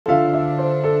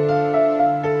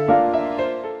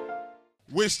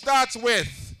we start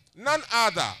with none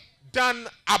other than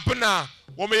ABENA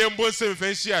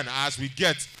as we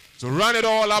get to run it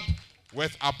all up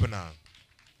with ABENA.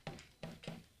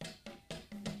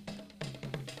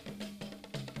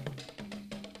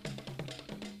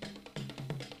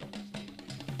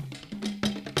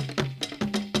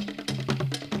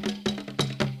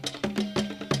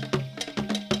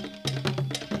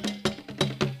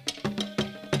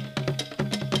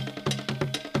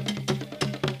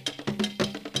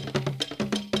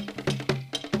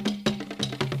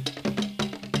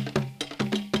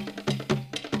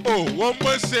 Oh, one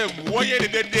more sim, 1 year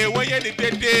the day, 1 year the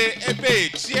day, a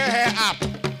page, cheer her up,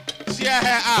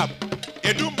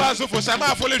 a doombazo for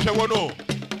Sama fully Shawono,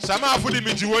 Sama fully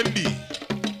Mijuandi,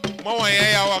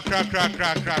 Moa crack.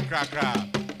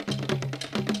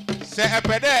 Say a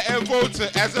pede and vote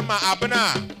as a ma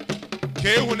ABENA,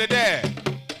 K. Hunede.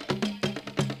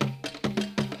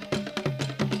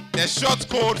 The short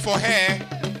code for her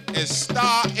is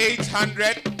star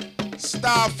 800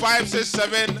 star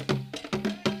 567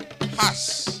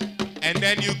 hash, and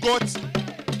then you got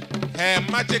her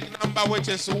magic number, which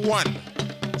is 1,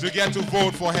 to get to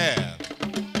vote for her.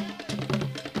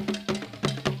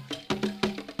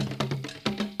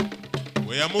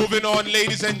 We are moving on,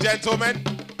 ladies and gentlemen.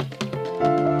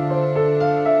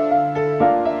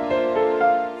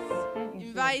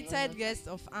 Invited guests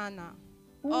of honor,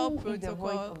 all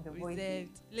protocol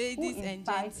reserved, ladies and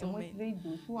gentlemen.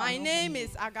 My name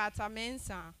is Agatha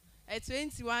Mensah, a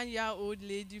 21-year-old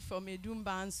lady from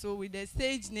Edumbanso with the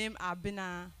stage name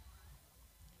ABENA.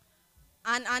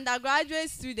 An undergraduate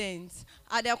student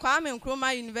at the Kwame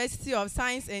Nkrumah University of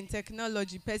Science and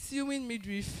Technology pursuing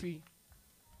midwifery.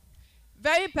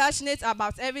 Very passionate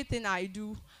about everything I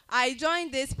do, I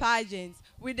joined this pageant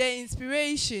with the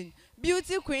inspiration: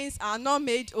 beauty queens are not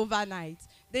made overnight.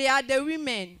 They are the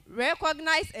women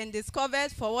recognized and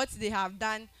discovered for what they have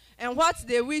done and what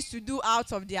they wish to do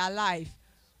out of their life.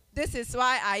 This is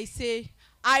why I say,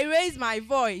 I raise my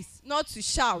voice not to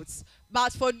shout,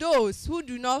 but for those who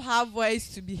do not have voice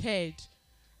to be heard.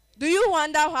 Do you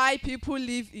wonder why people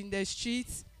live in the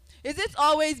streets? Is it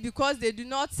always because they do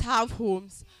not have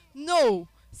homes? No,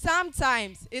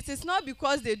 sometimes it is not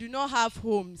because they do not have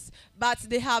homes, but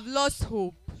they have lost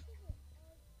hope.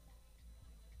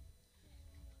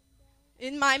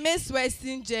 In my Miss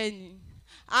Western journey,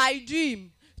 I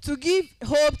dream to give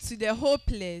hope to the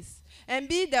hopeless and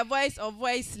be the voice of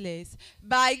voiceless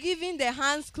by giving the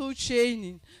hand school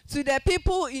training to the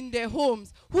people in the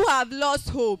homes who have lost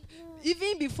hope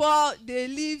even before they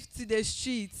leave to the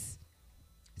streets.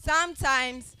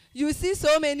 Sometimes you see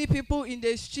so many people in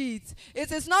the streets.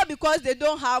 It is not because they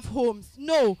don't have homes.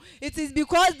 No, it is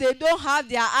because they don't have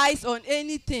their eyes on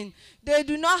anything. They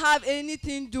do not have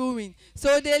anything doing.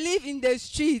 So they live in the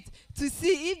street to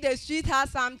see if the street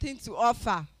has something to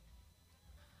offer.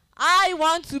 I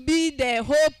want to be the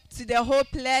hope to the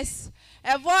hopeless,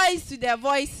 a voice to the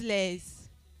voiceless.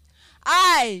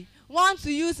 I want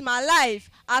to use my life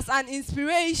as an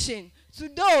inspiration to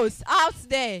those out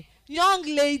there, young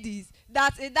ladies,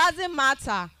 that it doesn't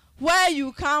matter where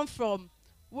you come from.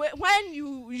 When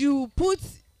you put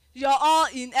your all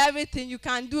in everything, you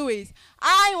can do it.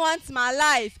 I want my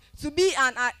life to be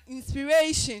an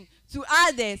inspiration to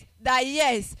others that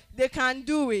yes, they can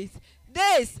do it.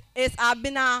 This is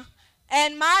ABENA,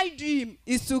 and my dream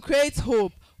is to create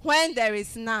hope when there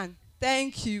is none.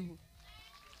 Thank you.